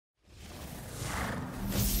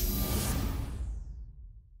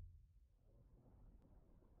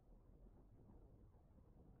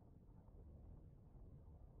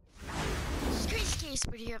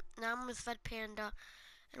Iceberg here. Now I'm with Fed Panda,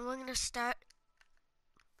 and we're gonna start.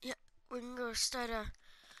 Yeah, we're gonna start a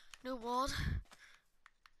new world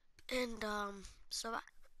and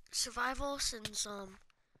survival. Since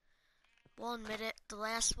we'll admit it, the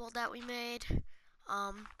last world that we made,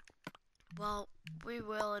 um, well, we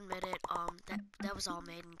will admit it, that was all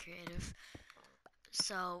made in creative.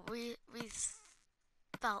 So we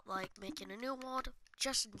felt like making a new world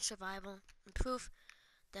just in survival and proof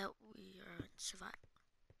that we are in survival.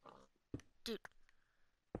 Dude.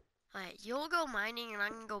 Alright, you'll go mining and I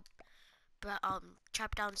can go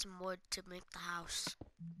chop down some wood to make the house.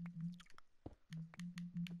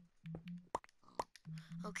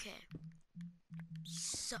 Okay.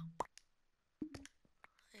 So I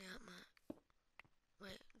got my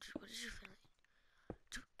wait, what did you find?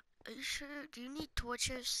 Are you sure? Do you need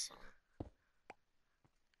torches?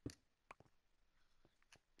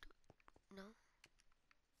 No?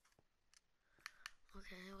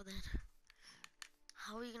 Okay, well then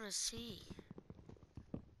how are we gonna see?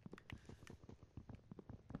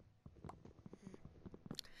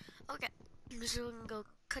 Okay, so we're gonna go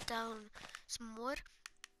cut down some wood.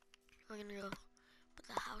 We're gonna go put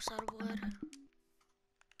the house out of wood.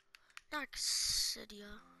 Not city.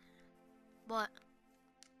 What?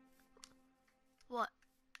 What?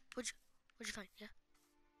 What'd you find? Yeah.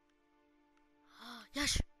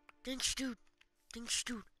 Yes. Thanks, dude. Thanks,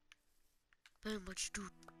 dude. Very much,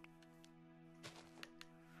 dude.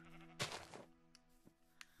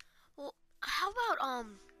 Well, how about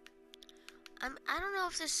I don't know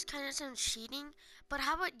if this kind of sounds cheating, but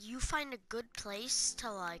how about you find a good place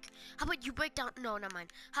to like? How about you break down? No, not mine.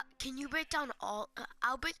 Can you break down all?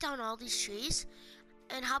 I'll break down all these trees,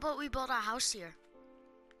 and how about we build our house here?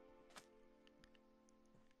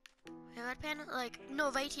 Hey, Red Panda, like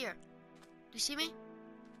no, right here. Do you see me?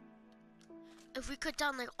 If we cut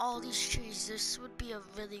down like all these trees, this would be a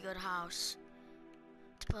really good house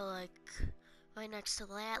to put like right next to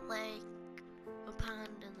that lake, a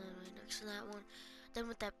pond, and then right next to that one. Then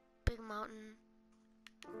with that big mountain,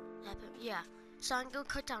 yeah. So I'm gonna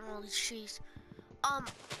cut down all these trees.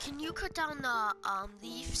 Can you cut down the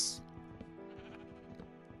leaves?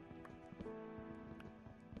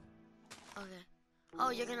 Okay.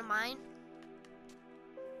 Oh, you're gonna mine?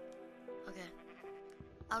 Okay.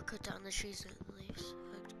 I'll cut down the trees and the leaves.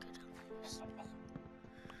 I'll cut down the leaves.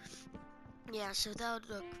 Yeah, so that would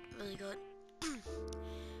look really good.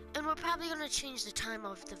 And we're probably gonna change the time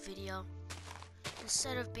of the video.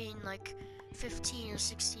 Instead of being like 15 or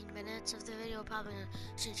 16 minutes of the video, probably gonna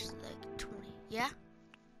change it to like 20. Yeah?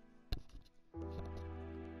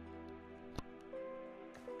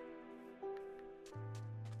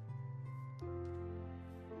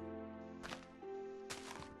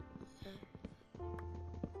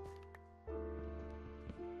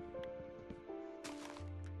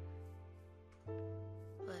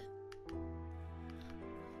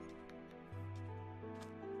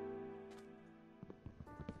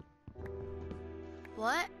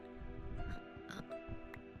 What?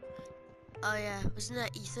 Oh yeah, wasn't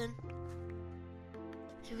that Ethan?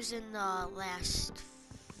 He was in the last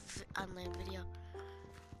online video.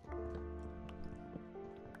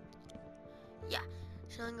 Yeah,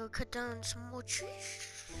 so I'm gonna cut down some more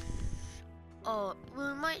trees. Oh,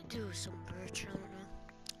 we might do some birch, I don't know.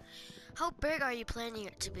 How big are you planning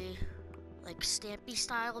it to be? Like Stampy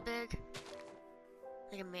style big?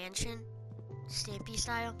 Like a mansion? Stampy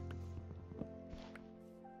style?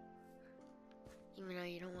 Even though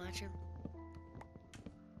you don't watch him?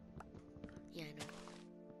 Yeah, I know.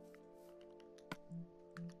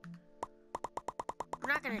 I'm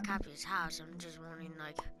not gonna copy his house, I'm just wondering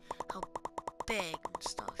like how big and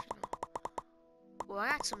stuff, you know. Well, I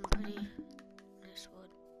got some pretty nice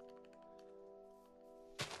wood.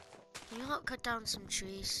 Can you help cut down some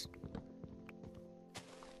trees?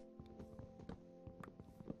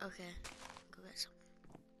 Okay, go get some.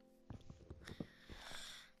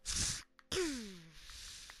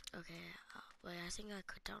 Okay, wait, I think I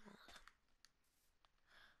cut down all of them.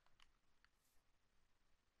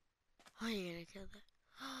 Oh, you're gonna kill that.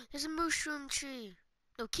 There's a mushroom tree.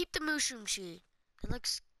 No, keep the mushroom tree. It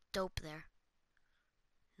looks dope there.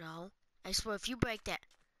 No, I swear if you break that.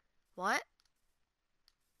 What?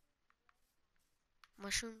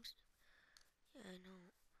 Mushrooms? Yeah, I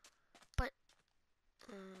know. But,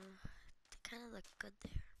 they kind of look good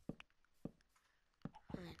there.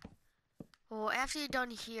 Alright. Well, after you're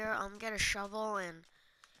done here, get a shovel and,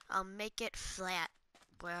 make it flat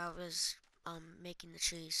where I was, making the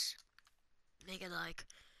trees. Make it, like,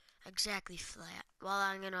 exactly flat. While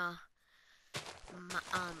I'm gonna,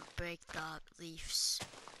 break the leaves.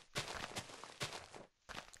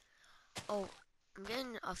 Oh, I'm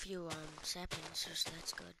getting a few saplings, so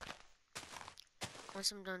that's good.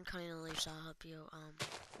 Once I'm done cutting the leaves, I'll help you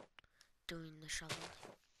doing the shovel.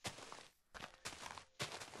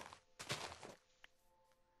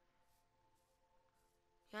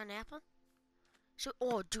 You got an apple? So,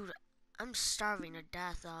 oh, dude, I'm starving to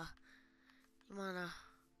death. You wanna?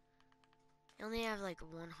 You only have like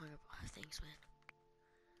one hunger. Oh, thanks, man.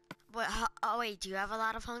 But oh wait, do you have a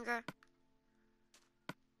lot of hunger?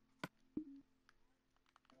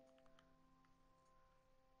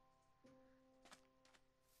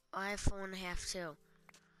 I have 4.5 too.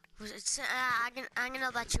 I'm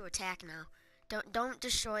gonna let you attack now. Don't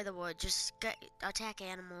destroy the wood. Just attack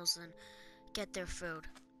animals and get their food.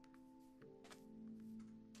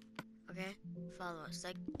 Okay, follow us.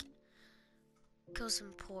 Like, kill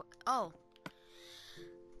some pork. Oh,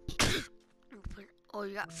 oh,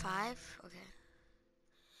 you got 5. Okay.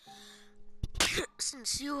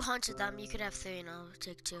 Since you hunted them, you could have 3, and I'll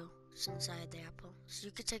take 2. Since I had the apple, so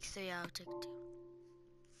you could take 3. I'll take 2.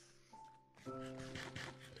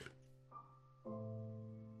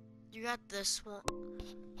 You got this one.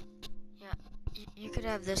 Yeah, you could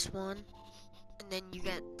have this one, and then you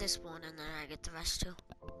get this one, and then I get the rest too.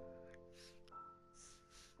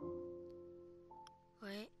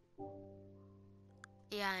 Wait.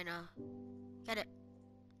 Yeah, I know. Get it.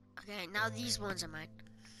 Okay, now these ones are mine.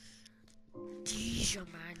 These are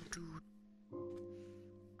mine, dude.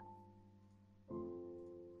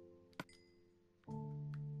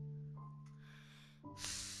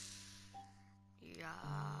 Yeah.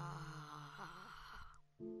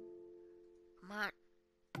 Come on.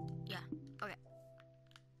 Yeah. Okay.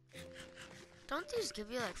 Don't these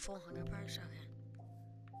give you like 400 parts? Okay.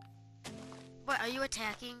 What, are you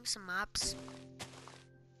attacking some mobs?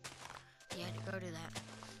 Yeah, go do that.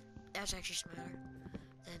 That's actually smarter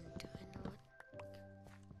than doing what.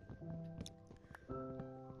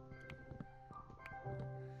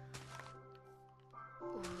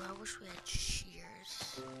 Ooh, I wish we had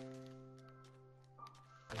shears.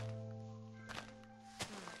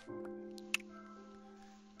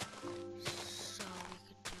 So we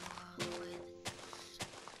could do all the way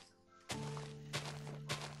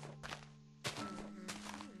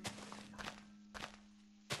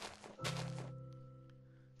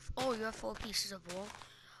Oh, you have 4 pieces of wool?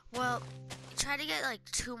 Well, try to get like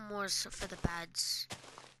 2 more for the beds.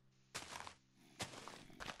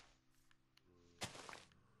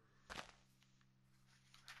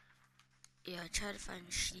 Yeah, try to find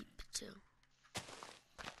sheep too.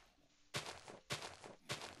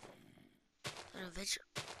 And a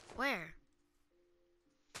Where?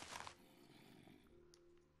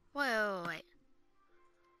 Wait.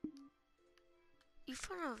 You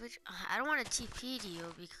found a I don't want to TP to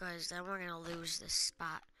you because then we're gonna lose this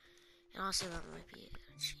spot. And also that might be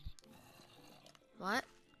cheating. What?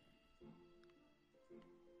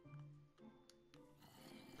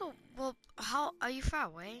 Oh, well, how are you far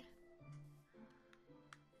away?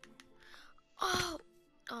 Oh,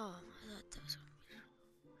 I thought that was.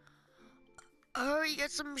 Hurry,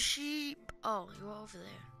 get some sheep. Oh, you're over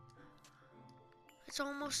there. It's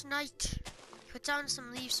almost night. Put down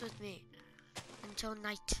some leaves with me until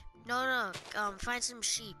night. No, find some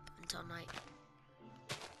sheep until night.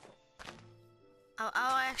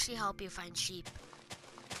 I'll actually help you find sheep.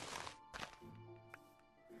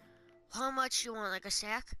 How much you want, like a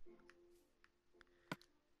sack?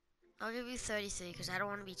 I'll give you 33 because I don't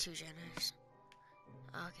want to be too generous.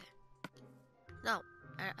 Okay. No,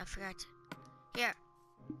 I forgot to. Here.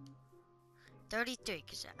 33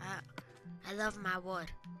 because I love my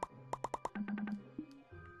wood.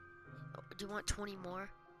 Oh, do you want 20 more?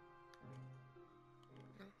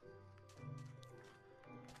 No.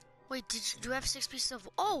 Wait, do you have 6 pieces of...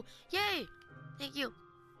 Oh, yay! Thank you.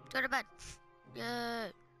 Go to bed.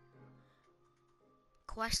 Yay.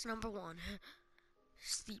 Quest number 1.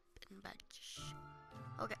 Sleep in bed.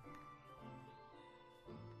 Okay.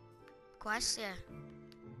 Quest, yeah.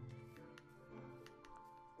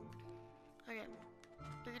 Okay.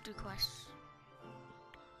 We can do quests.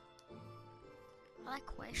 I like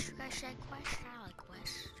quests. You guys said quests? I like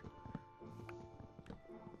quests.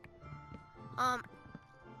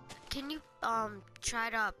 Can you, try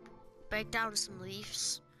to break down some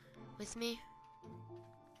leaves with me?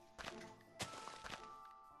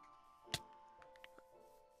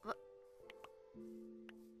 What?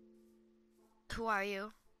 Who are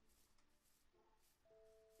you?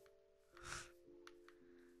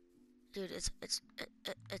 Dude, it's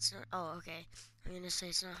not, oh, okay. I'm gonna say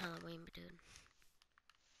it's not Halloween, but dude.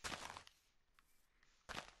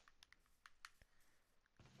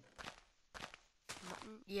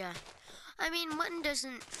 Mutton? Yeah. I mean, mutton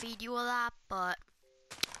doesn't feed you a lot, but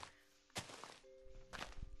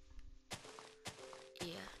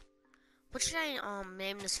What should I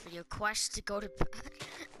name this video? Quest to go to bed.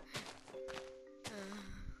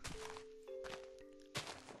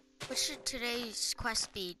 What should today's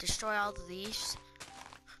quest be? Destroy all the leaves?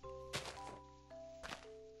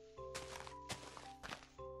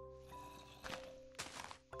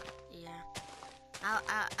 Yeah.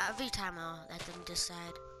 Every time I'll let them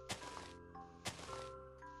decide.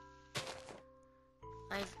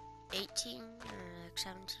 I have 18 or like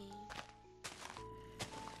 17.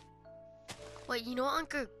 Wait, you know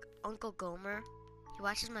Uncle Gomer? He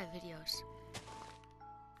watches my videos.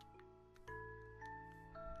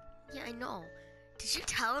 Yeah, I know. Did you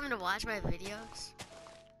tell him to watch my videos?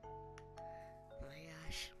 Oh my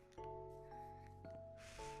gosh.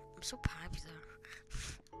 I'm so popular.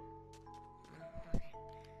 Okay.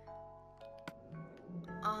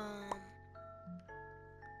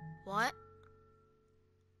 What?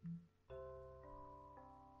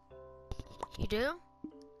 You do?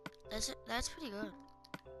 That's pretty good.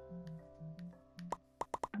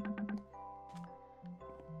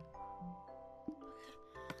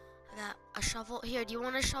 I got a shovel. Here, do you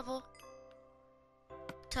want a shovel?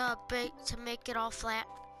 To make it all flat?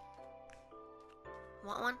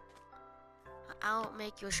 Want one? I'll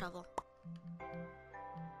make you a shovel.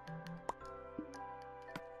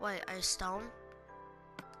 Wait, a stone?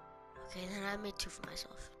 Okay, then I made 2 for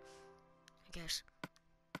myself. I guess.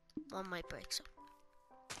 One might break, so.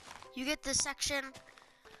 You get this section,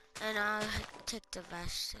 and I'll take the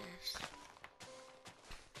rest.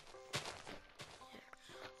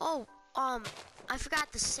 Oh, I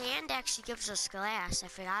forgot the sand actually gives us glass. I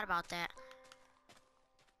forgot about that.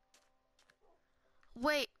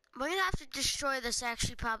 Wait, we're gonna have to destroy this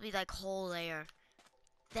actually probably like whole layer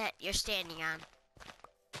that you're standing on.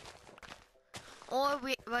 Or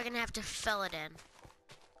we're gonna have to fill it in.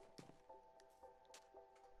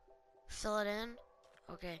 Fill it in?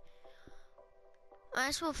 Okay. Might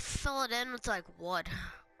as well fill it in with like wood.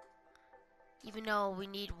 Even though we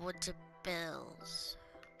need wood to build.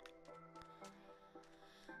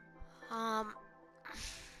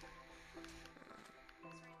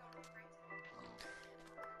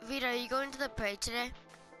 Vita, are you going to the parade today?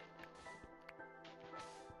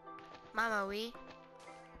 Mama, we?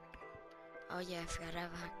 Oh yeah, I forgot I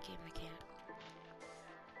have a hockey mechanic.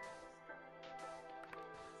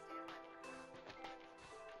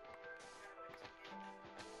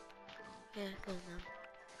 Yeah, go now.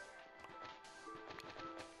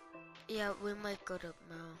 Yeah, we might go to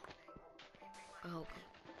Mel. I hope.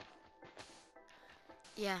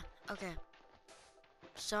 Yeah, okay.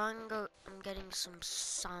 So I'm getting some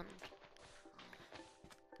sun.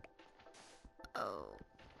 Oh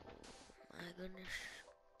my goodness.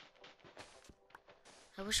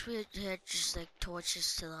 I wish we had just like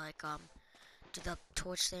torches to like do the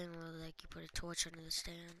torch thing where like you put a torch under the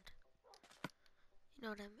stand. You know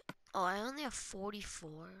what I mean? Oh, I only have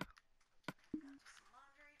 44.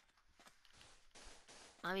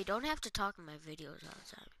 Mommy, don't have to talk in my videos all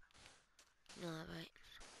the time. You know that, right?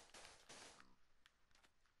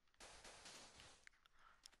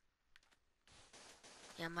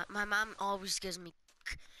 Yeah, my mom always gives me.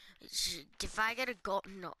 If I get a gold,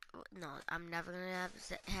 no, I'm never gonna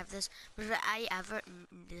have this. But if I ever,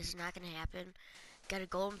 this is not gonna happen. Get a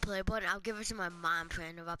golden play button, I'll give it to my mom for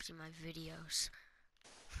interrupting my videos.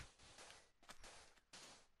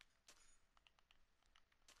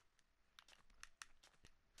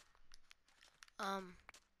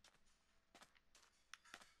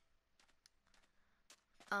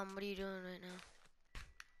 What are you doing right now?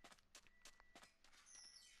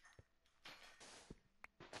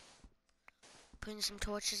 Putting some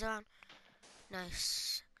torches on.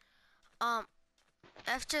 Nice.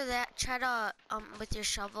 After that, try to, with your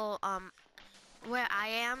shovel, where I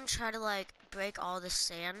am, try to, like, break all the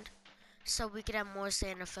sand so we could have more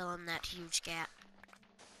sand to fill in that huge gap.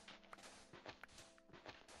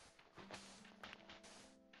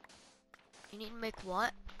 You need to make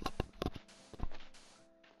what?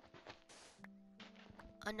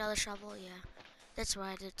 Another shovel? Yeah. That's what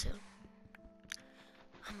I did too.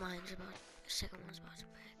 Mine's about, the second one's about to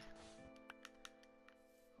break.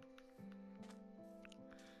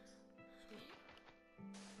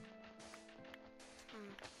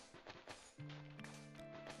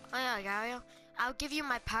 Oh yeah, Gario. I'll give you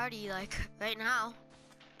my party, like, right now.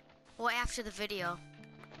 Or after the video.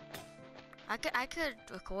 I could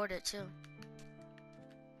record it too.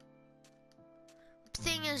 The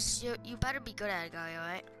thing is, you better be good at it, Gario,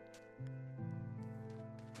 right?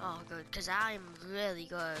 Oh, good, because I'm really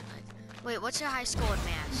good. Like, wait, what's your high score in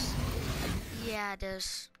maths? Yeah, it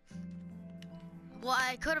is. Well,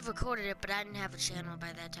 I could have recorded it, but I didn't have a channel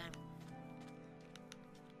by that time.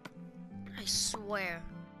 I swear.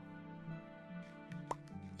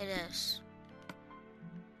 It is.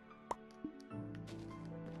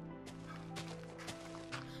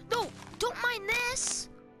 No, don't mind this.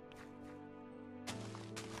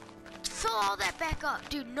 Fill all that back up.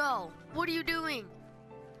 Dude, no. What are you doing?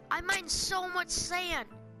 I mined so much sand.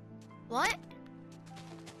 What?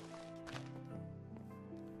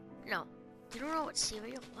 No. You don't know what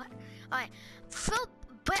cereal? What? Alright. Fill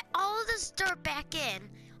all of this dirt back in.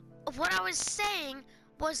 What I was saying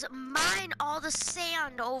was mine all the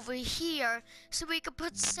sand over here so we could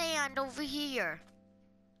put sand over here.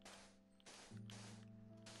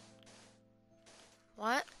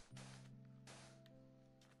 What?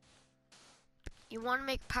 You want to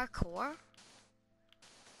make parkour?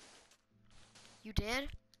 You did?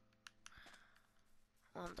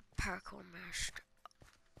 On the parkour master.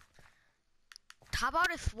 How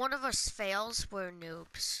about if one of us fails, we're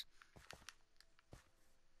noobs?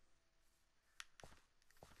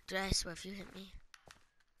 Dude, I swear if you hit me.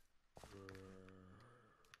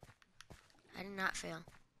 I did not fail.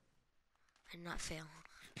 I did not fail.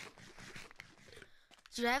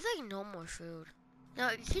 Dude, I have like no more food. Now,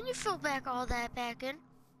 can you fill back all that back in?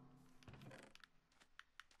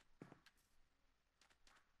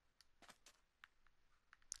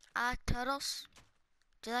 I like turtles.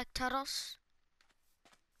 Do you like turtles?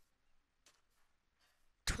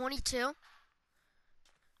 22?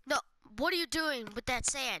 No, what are you doing with that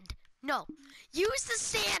sand? No, use the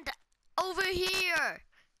sand over here.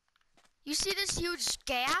 You see this huge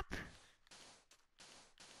gap?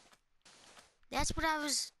 That's what I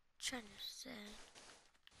was trying to say.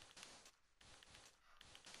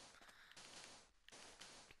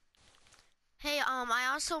 Hey, I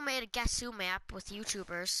also made a Guess Who map with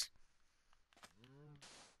YouTubers.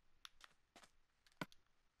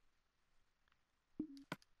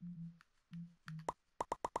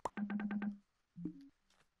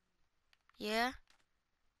 Yeah?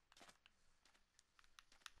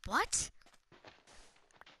 What?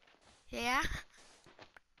 Yeah?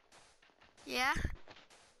 Yeah?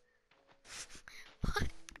 What?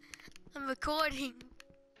 I'm recording.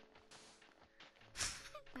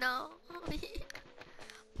 No.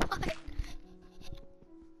 What?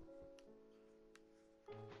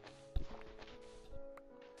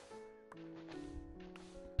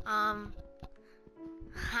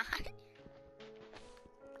 Hi.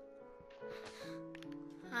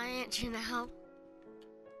 Hi, Aunt Janelle.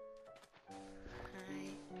 Hi.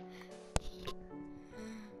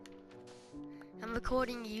 I'm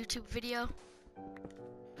recording a YouTube video.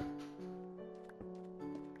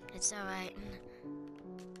 It's alright.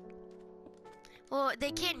 Well,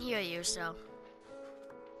 they can't hear you, so.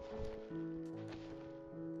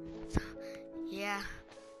 Yeah.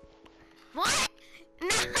 What?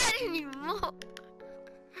 Not anymore.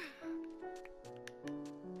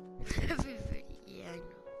 Everybody, yeah, I know.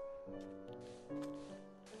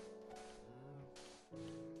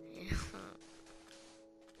 Yeah.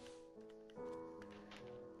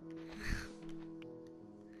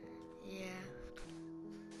 Yeah.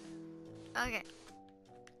 Okay.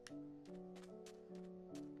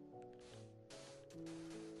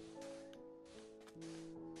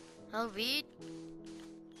 I'll read.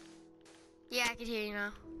 Yeah, I can hear you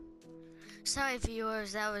now. Sorry,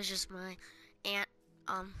 viewers, that was just my aunt,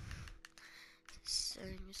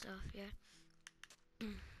 saying stuff, yeah.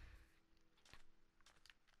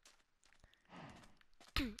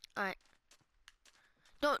 Alright.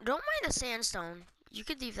 Don't mind the sandstone. You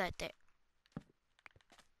could leave that there.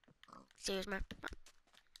 Excuse me.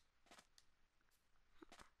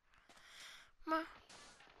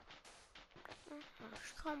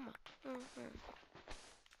 Come on.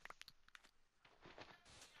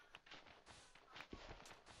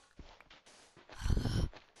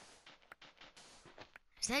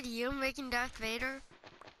 Is that you making Darth Vader?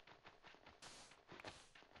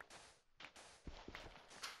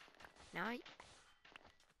 No.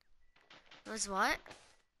 Was what?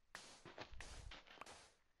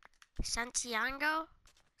 Santiago?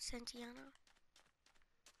 Santiago?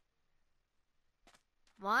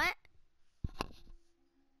 What?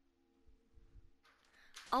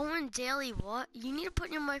 Owen Daly, what? You need to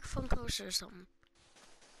put your microphone closer or something.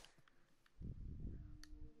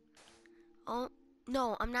 Oh,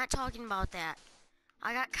 no, I'm not talking about that.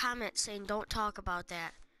 I got comments saying don't talk about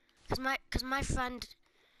that. Cause my friend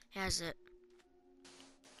has it.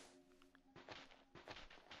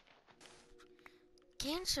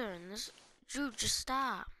 Cancer and this, dude, just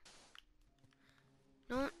stop.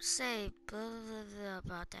 Don't say blah, blah, blah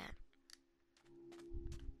about that.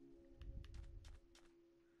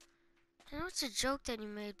 I know it's a joke that you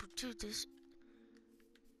made, but dude, this...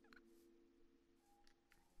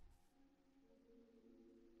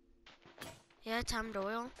 Yeah, Tom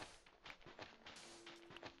Doyle.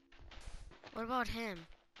 What about him?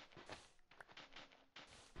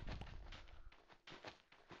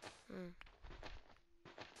 Hmm.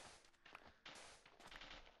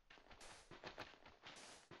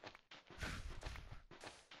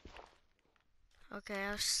 Okay,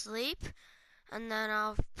 I'll sleep, and then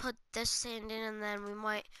I'll put this sand in, and then we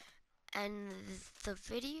might end the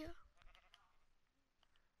video.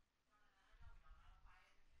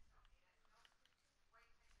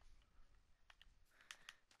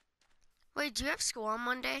 Wait, do you have school on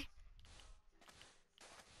Monday?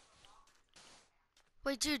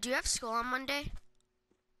 Wait, dude, do you have school on Monday?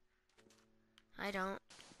 I don't.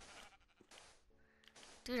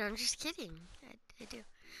 Dude, I'm just kidding. I do.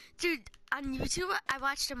 Dude, on YouTube, I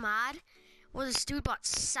watched a mod where this dude bought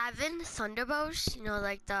 7 Thunderbows, you know,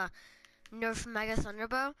 like the Nerf Mega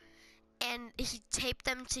Thunderbow, and he taped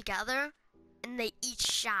them together, and they each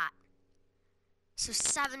shot. So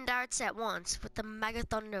 7 darts at once with the Mega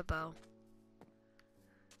Thunderbow.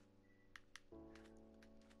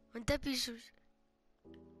 Wouldn't that be so...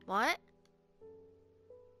 What?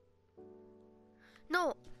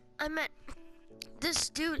 No, I meant this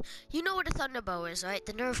dude. You know what a Thunderbow is, right?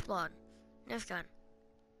 The Nerf one. Nerf gun.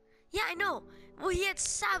 Yeah, I know. Well, he had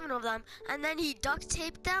 7 of them, and then he duct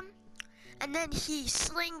taped them, and then he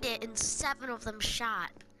slinged it, and 7 of them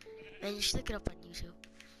shot. Man, you should look it up on YouTube.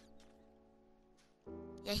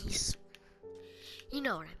 Yeah, you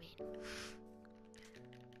know what I mean.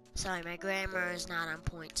 Sorry, my grammar is not on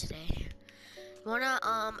point today. You wanna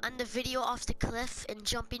end the video off the cliff and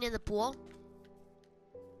jumping in the pool?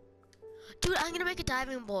 Dude, I'm gonna make a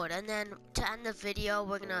diving board, and then to end the video,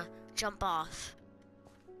 we're gonna jump off.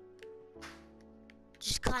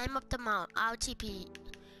 Just climb up the mountain. I'll TP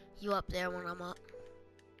you up there when I'm up.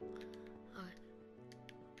 Okay.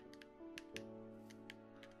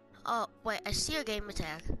 Oh, wait, I see your gamer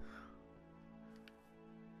tag.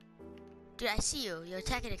 Dude, I see you. You're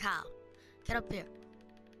attacking a cow. Get up here.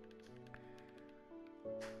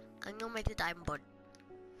 I'm gonna make the diving board.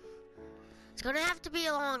 It's gonna have to be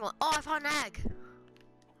a long one. Oh, I found an egg.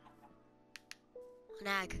 An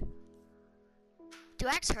egg. Do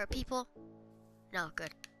eggs hurt people? No,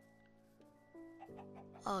 good.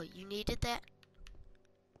 Oh, you needed that?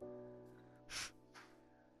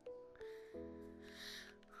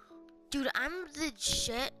 Dude, I'm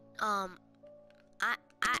legit,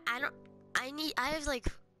 I have like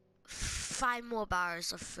 5 more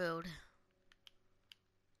bars of food.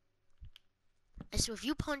 So if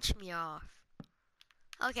you punch me off.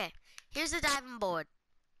 Okay, here's the diving board.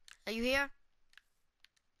 Are you here?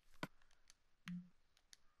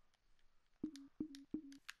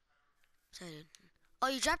 Oh,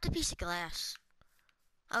 you dropped a piece of glass.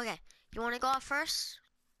 Okay, you want to go off first?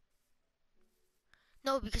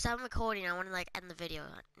 No, because I'm recording. I want to like end the video.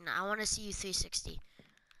 I want to see you 360.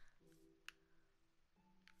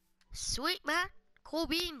 Sweet, man. Cool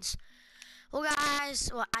beans. Well, guys,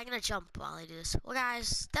 I'm going to jump while I do this. Well,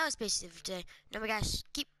 guys, that was basically it for today. Remember, guys,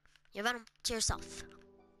 keep your venom to yourself.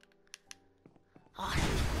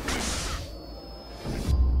 Oh.